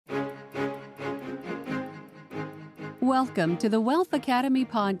Welcome to the Wealth Academy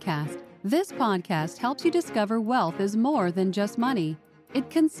podcast. This podcast helps you discover wealth is more than just money. It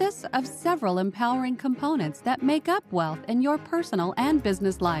consists of several empowering components that make up wealth in your personal and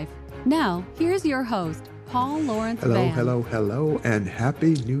business life. Now, here's your host, Paul Lawrence Van. Hello, and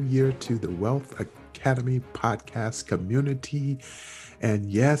Happy New Year to the Wealth Academy podcast community.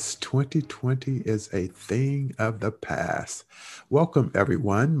 And yes, 2020 is a thing of the past. Welcome,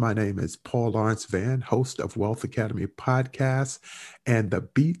 everyone. My name is Paul Lawrence Van, host of Wealth Academy podcast, and the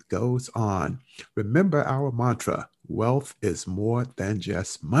beat goes on. Remember our mantra, wealth is more than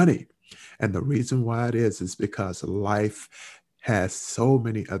just money. And the reason why it is because life has so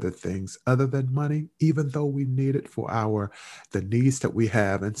many other things other than money, even though we need it for the needs that we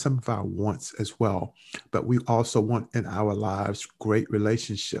have and some of our wants as well. But we also want in our lives great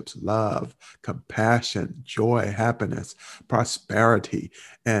relationships, love, compassion, joy, happiness, prosperity,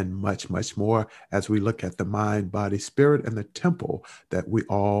 and much, much more as we look at the mind, body, spirit, and the temple that we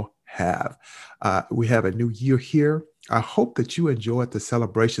all have. We have a new year here. I hope that you enjoyed the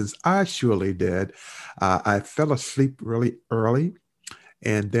celebrations. I surely did. I fell asleep really early,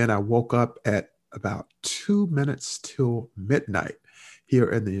 and then I woke up at about 2 minutes till midnight here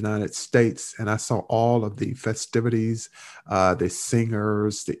in the United States, and I saw all of the festivities, the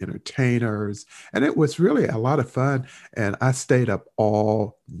singers, the entertainers, and it was really a lot of fun, and I stayed up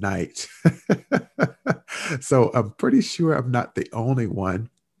all night. So I'm pretty sure I'm not the only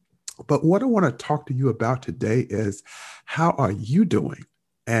one. But what I want to talk to you about today is how are you doing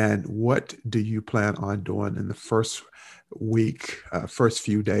and what do you plan on doing in the first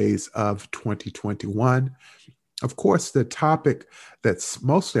few days of 2021? Of course, the topic that's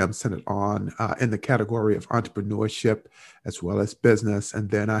mostly I'm centered on in the category of entrepreneurship as well as business. And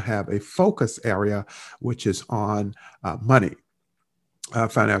then I have a focus area, which is on money,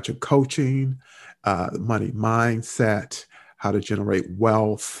 financial coaching, money mindset, how to generate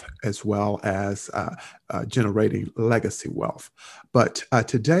wealth, as well as generating legacy wealth. But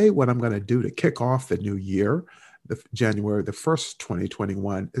today, what I'm going to do to kick off the new year, January the 1st,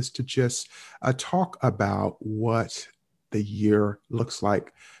 2021, is to just talk about what the year looks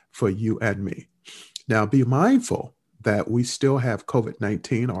like for you and me. Now, be mindful that we still have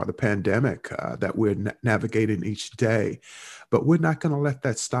COVID-19 or the pandemic that we're navigating each day, but we're not going to let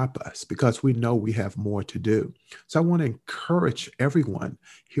that stop us because we know we have more to do. So I want to encourage everyone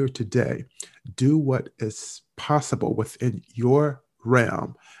here today, do what is possible within your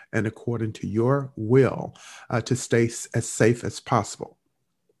realm and according to your will to stay as safe as possible.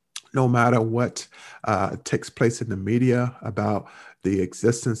 No matter what takes place in the media about the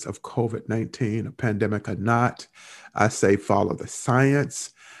existence of COVID-19, a pandemic or not, I say follow the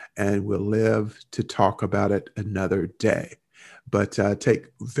science and we'll live to talk about it another day. But take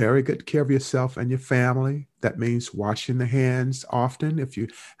very good care of yourself and your family. That means washing the hands often. If you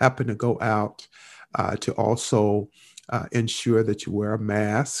happen to go out, to also ensure that you wear a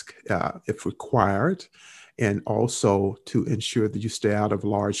mask if required. And also to ensure that you stay out of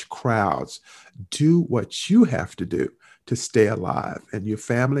large crowds. Do what you have to do to stay alive. And your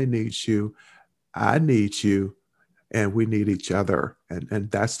family needs you. I need you. And we need each other. And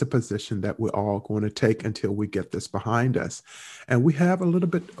that's the position that we're all going to take until we get this behind us. And we have a little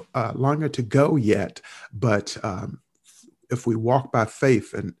bit longer to go yet. But if we walk by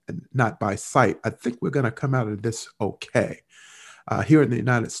faith and not by sight, I think we're going to come out of this okay. Here in the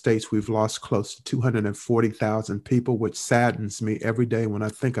United States, we've lost close to 240,000 people, which saddens me every day when I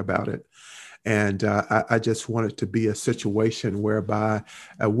think about it. And I just want it to be a situation whereby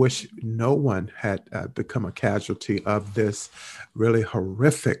I wish no one had become a casualty of this really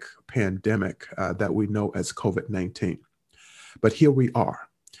horrific pandemic that we know as COVID-19. But here we are.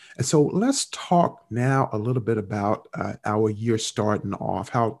 And so let's talk now a little bit about our year starting off,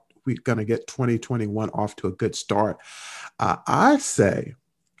 how we're going to get 2021 off to a good start. I say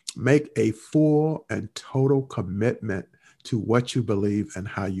make a full and total commitment to what you believe and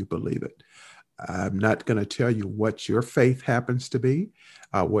how you believe it. I'm not going to tell you what your faith happens to be,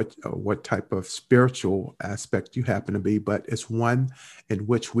 what type of spiritual aspect you happen to be, but it's one in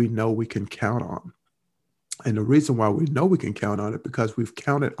which we know we can count on. And the reason why we know we can count on it because we've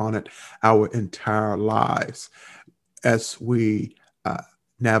counted on it our entire lives as we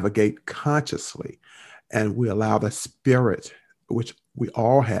navigate consciously and we allow the spirit, which we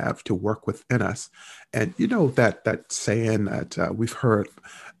all have, to work within us. And you know that saying that we've heard,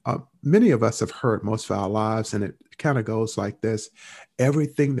 many of us have heard most of our lives, and it kind of goes like this: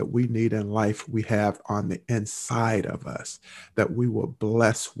 everything that we need in life we have on the inside of us that we were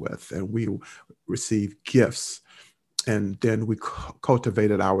blessed with, and we receive gifts And then we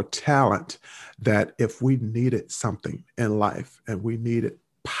cultivated our talent that if we needed something in life and we needed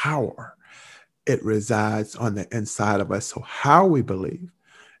power, it resides on the inside of us. So how we believe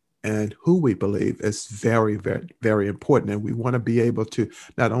and who we believe is very, very, very important. And we want to be able to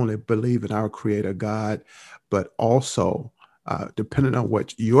not only believe in our Creator God, but also, depending on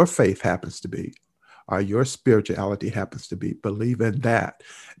what your faith happens to be, or your spirituality happens to be, believe in that,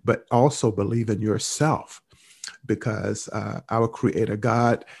 but also believe in yourself, because our Creator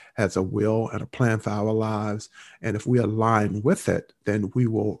God has a will and a plan for our lives. And if we align with it, then we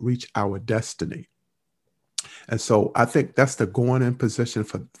will reach our destiny. And so I think that's the going in position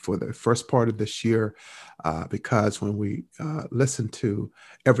for the first part of this year, because when we listen to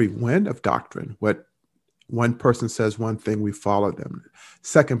every wind of doctrine, what one person says one thing, we follow them.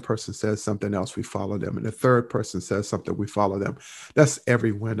 Second person says something else, we follow them. And the third person says something, we follow them. That's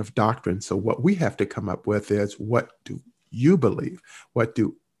every wind of doctrine. So what we have to come up with is, what do you believe? What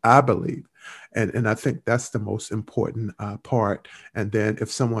do I believe? And I think that's the most important part. And then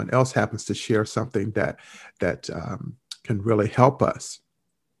if someone else happens to share something that can really help us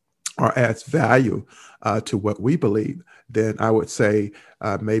or adds value to what we believe, then I would say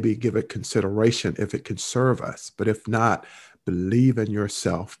maybe give it consideration if it can serve us. But if not, believe in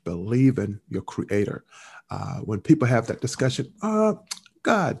yourself, believe in your Creator. When people have that discussion,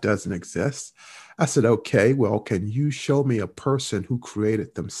 God doesn't exist. I said, okay, well, can you show me a person who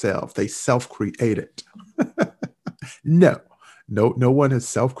created themselves? They self-created. No, no one has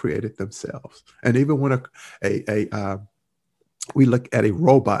self-created themselves. And even when we look at a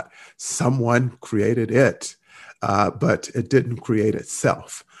robot, someone created it, but it didn't create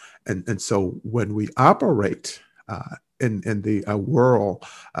itself. And so when we operate in the world,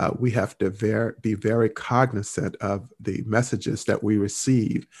 we have to be very cognizant of the messages that we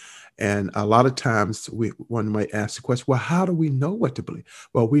receive. And a lot of times one might ask the question, well, how do we know what to believe?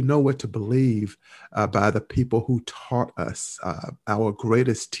 Well, we know what to believe by the people who taught us. Our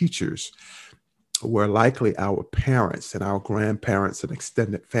greatest teachers were likely our parents and our grandparents and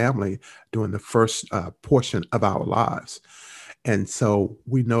extended family during the first portion of our lives. And so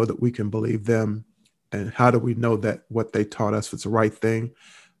we know that we can believe them. And how do we know that what they taught us was the right thing?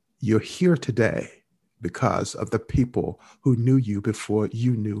 You're here today because of the people who knew you before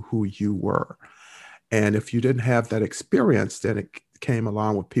you knew who you were. And if you didn't have that experience, then it came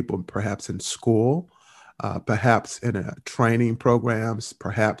along with people perhaps in school, perhaps in training programs,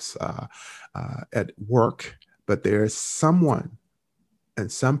 perhaps at work. But there's someone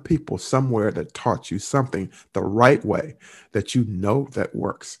and some people somewhere that taught you something the right way that you know that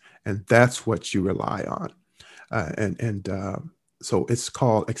works. And that's what you rely on. So it's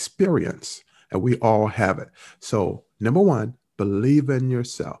called experience, and we all have it. So number one, believe in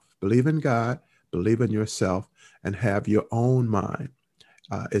yourself, believe in God, believe in yourself, and have your own mind.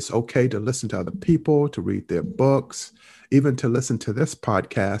 It's okay to listen to other people, to read their books, even to listen to this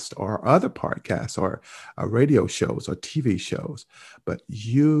podcast or other podcasts or radio shows or TV shows. But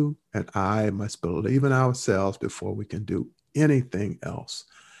you and I must believe in ourselves before we can do anything else.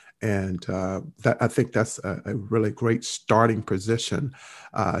 And I think that's a really great starting position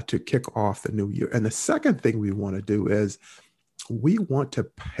to kick off the new year. And the second thing we want to do is we want to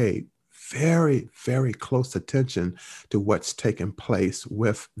pay very, very close attention to what's taking place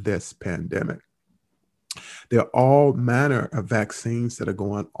with this pandemic. There are all manner of vaccines that are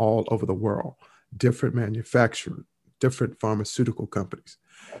going all over the world, different manufacturers, different pharmaceutical companies,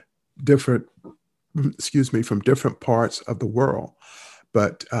 from different parts of the world.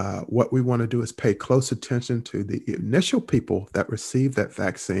 But what we want to do is pay close attention to the initial people that receive that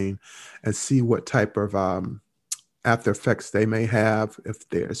vaccine and see what type of after effects they may have, if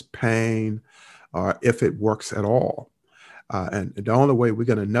there's pain, or if it works at all. And the only way we're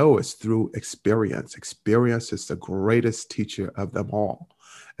going to know is through experience. Experience is the greatest teacher of them all.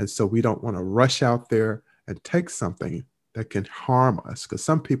 And so we don't want to rush out there and take something that can harm us, because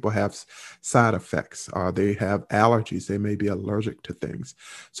some people have side effects or they have allergies. They may be allergic to things.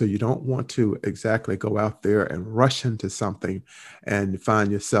 So you don't want to exactly go out there and rush into something and find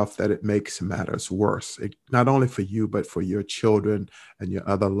yourself that it makes matters worse, not only for you, but for your children and your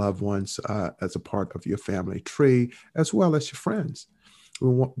other loved ones as a part of your family tree, as well as your friends.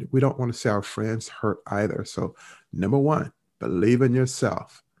 We don't want to see our friends hurt either. So number one, believe in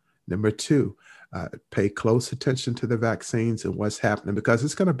yourself. Number two, pay close attention to the vaccines and what's happening, because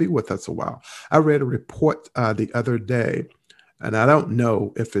it's going to be with us a while. I read a report the other day, and I don't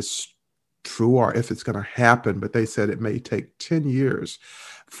know if it's true or if it's going to happen, but they said it may take 10 years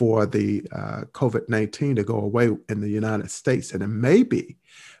for the COVID-19 to go away in the United States. And it may be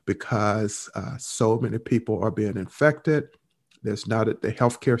because so many people are being infected. The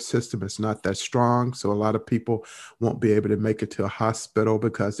healthcare system is not that strong. So a lot of people won't be able to make it to a hospital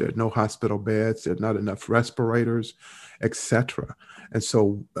because there are no hospital beds, there are not enough respirators, etc. And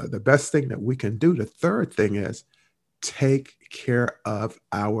so the best thing that we can do, the third thing is take care of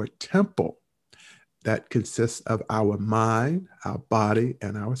our temple. That consists of our mind, our body,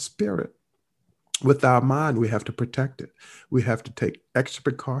 and our spirit. With our mind, we have to protect it. We have to take extra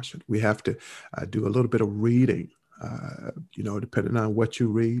precaution. We have to do a little bit of reading, depending on what you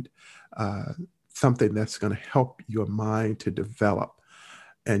read, something that's going to help your mind to develop.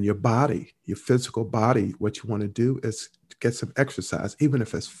 And your body, your physical body, what you want to do is get some exercise, even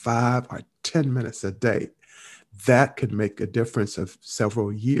if it's 5 or 10 minutes a day. That could make a difference of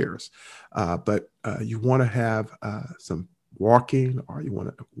several years. But you want to have some walking, or you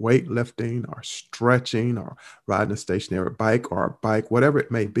want to weightlifting or stretching or riding a stationary bike or a bike, whatever it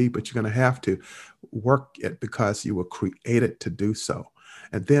may be, but you're going to have to work it because you were created to do so.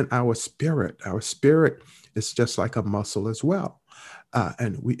 And then our spirit is just like a muscle as well.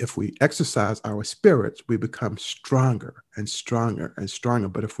 If we exercise our spirits, we become stronger and stronger and stronger.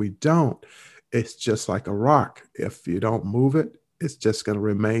 But if we don't, it's just like a rock. If you don't move it, it's just going to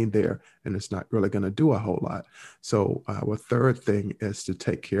remain there and it's not really going to do a whole lot. So our third thing is to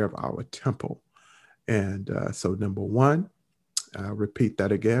take care of our temple. And so number one, I'll repeat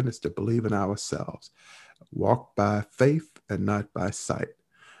that again, is to believe in ourselves. Walk by faith and not by sight.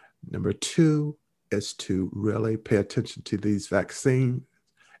 Number two is to really pay attention to these vaccines.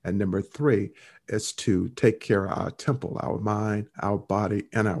 And number three is to take care of our temple, our mind, our body,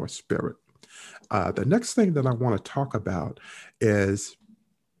 and our spirit. The next thing that I want to talk about is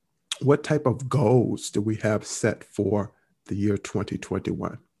what type of goals do we have set for the year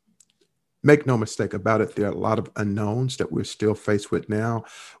 2021? Make no mistake about it, there are a lot of unknowns that we're still faced with now,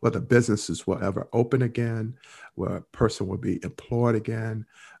 whether businesses will ever open again, where a person will be employed again.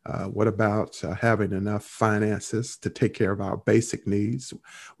 What about having enough finances to take care of our basic needs?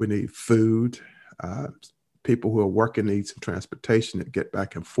 We need food. People who are working need some transportation to get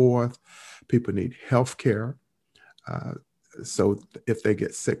back and forth. People need health care. So if they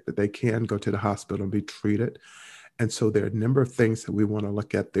get sick, that they can go to the hospital and be treated. And so there are a number of things that we want to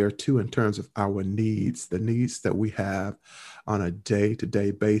look at there too, in terms of our needs, the needs that we have on a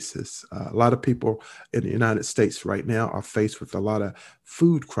day-to-day basis. A lot of people in the United States right now are faced with a lot of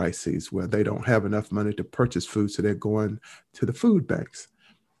food crises where they don't have enough money to purchase food, so they're going to the food banks.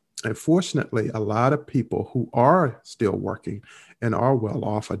 And fortunately, a lot of people who are still working and are well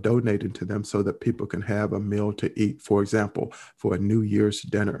off are donating to them so that people can have a meal to eat, for example, for a New Year's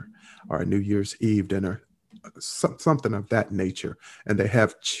dinner or a New Year's Eve dinner, something of that nature. And they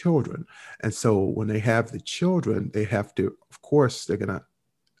have children. And so when they have the children, they have to, of course, they're going to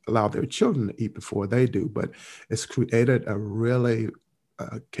allow their children to eat before they do. But it's created a really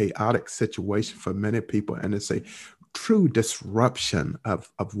chaotic situation for many people. And it's a true disruption of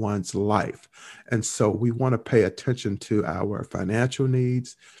one's life. And so we want to pay attention to our financial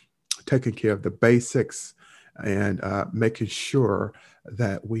needs, taking care of the basics, and making sure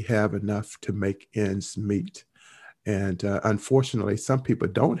that we have enough to make ends meet. And unfortunately, some people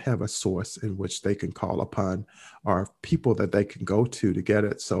don't have a source in which they can call upon or people that they can go to get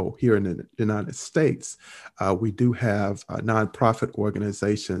it. So here in the United States, we do have nonprofit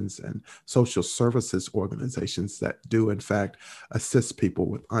organizations and social services organizations that do, in fact, assist people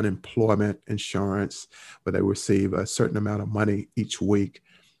with unemployment insurance, where they receive a certain amount of money each week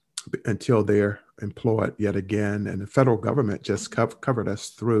until they're employed yet again. And the federal government just covered us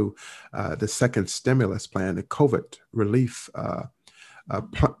through the second stimulus plan, the COVID relief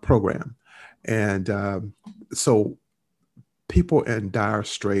program. And so people in dire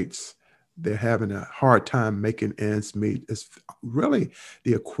straits, they're having a hard time making ends meet. It's really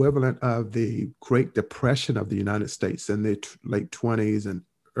the equivalent of the Great Depression of the United States in the late 20s and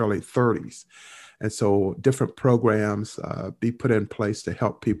early 30s. And so different programs be put in place to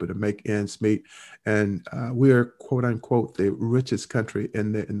help people to make ends meet. And we're, quote unquote, the richest country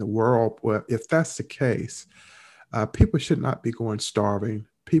in the world. Well, if that's the case, people should not be going starving.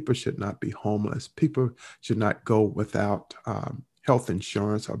 People should not be homeless. People should not go without health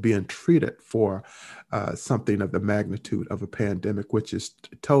insurance or being treated for something of the magnitude of a pandemic, which is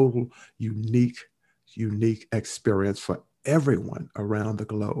total unique experience for everyone around the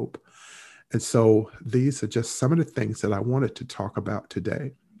globe. And so these are just some of the things that I wanted to talk about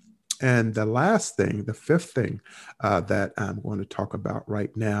today. And the last thing, the fifth thing that I'm going to talk about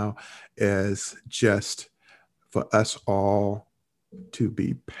right now is just for us all to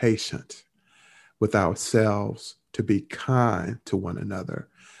be patient with ourselves, to be kind to one another,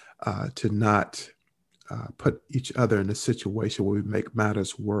 to not put each other in a situation where we make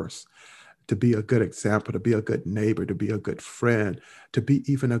matters worse, to be a good example, to be a good neighbor, to be a good friend, to be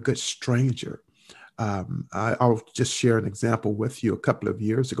even a good stranger. I'll just share an example with you. A couple of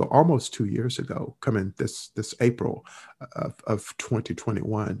years ago, almost 2 years ago, coming this April of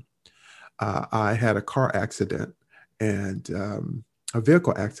 2021, I had a car accident and a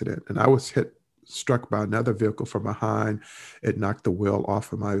vehicle accident, and I was struck by another vehicle from behind. It knocked the wheel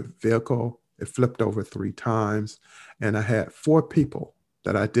off of my vehicle. It flipped over 3 times, and I had 4 people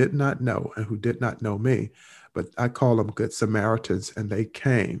that I did not know and who did not know me, but I call them Good Samaritans, and they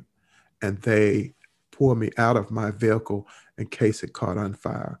came and they pulled me out of my vehicle in case it caught on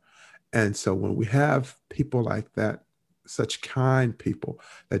fire. And so when we have people like that, such kind people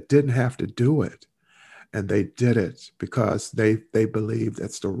that didn't have to do it, and they did it because they believed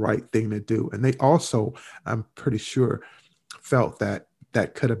that's the right thing to do. And they also, I'm pretty sure, felt that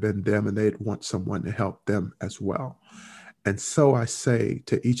that could have been them and they'd want someone to help them as well. And so I say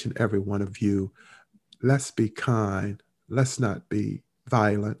to each and every one of you, let's be kind. Let's not be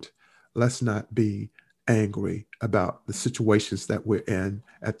violent. Let's not be angry about the situations that we're in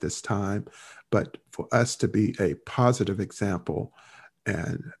at this time, but for us to be a positive example,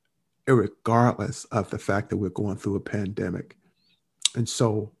 and regardless of the fact that we're going through a pandemic. And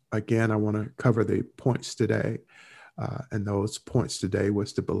so, again, I want to cover the points today. And those points today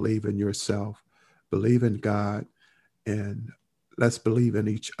was to believe in yourself, believe in God, and let's believe in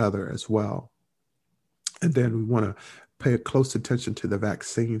each other as well. And then we want to pay close attention to the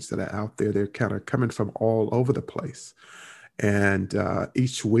vaccines that are out there. They're kind of coming from all over the place. And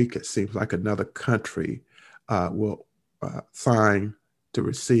each week, it seems like another country will sign to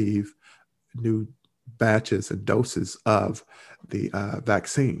receive new batches and doses of the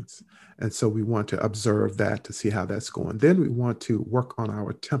vaccines. And so we want to observe that to see how that's going. Then we want to work on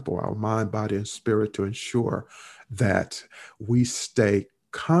our temple, our mind, body, and spirit to ensure that we stay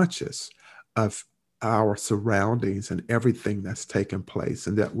conscious of our surroundings and everything that's taken place,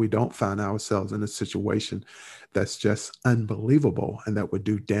 and that we don't find ourselves in a situation that's just unbelievable and that would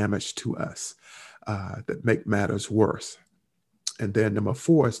do damage to us, that make matters worse. And then number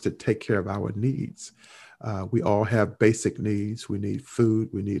 4 is to take care of our needs. We all have basic needs. We need food.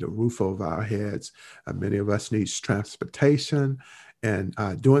 We need a roof over our heads. Many of us need transportation. And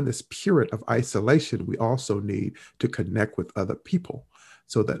during this period of isolation, we also need to connect with other people.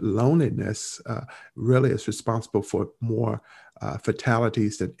 So that loneliness really is responsible for more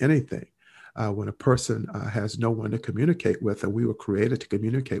fatalities than anything. When a person has no one to communicate with, and we were created to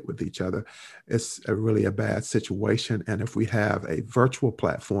communicate with each other, it's really a bad situation. And if we have a virtual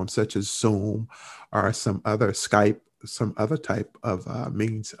platform such as Zoom or some other Skype, some other type of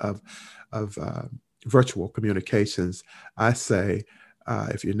means of virtual communications, I say,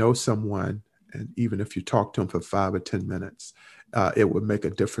 if you know someone, and even if you talk to them for 5 or 10 minutes, it would make a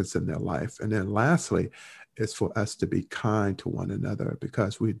difference in their life. And then lastly, is for us to be kind to one another,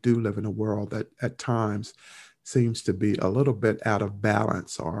 because we do live in a world that at times seems to be a little bit out of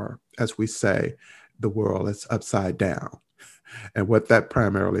balance, or as we say, the world is upside down. And what that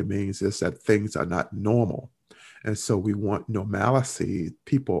primarily means is that things are not normal. And so we want normalcy.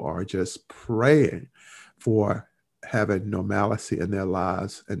 People are just praying for having normalcy in their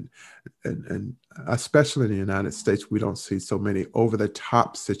lives. And especially in the United States, we don't see so many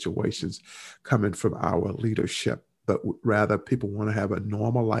over-the-top situations coming from our leadership, but rather people want to have a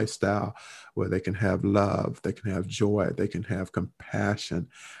normal lifestyle where they can have love, they can have joy, they can have compassion,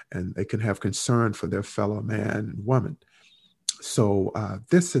 and they can have concern for their fellow man and woman. So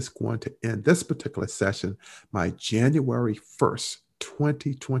this is going to end this particular session, my January 1st,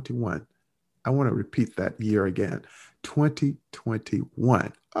 2021. I want to repeat that year again,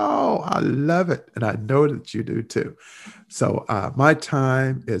 2021. Oh, I love it. And I know that you do too. So my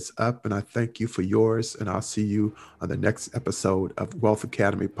time is up, and I thank you for yours. And I'll see you on the next episode of Wealth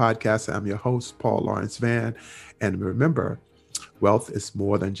Academy Podcast. I'm your host, Paul Lawrence Vann. And remember, wealth is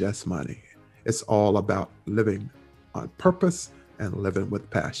more than just money. It's all about living on purpose and living with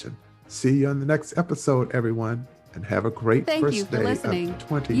passion. See you on the next episode, everyone. And have a great first day of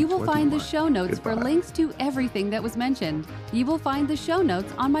 2021. You will find the show notes Goodbye. for links to everything that was mentioned. You will find the show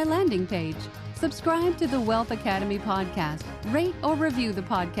notes on my landing page. Subscribe to the Wealth Academy podcast. Rate or review the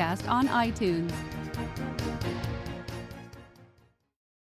podcast on iTunes.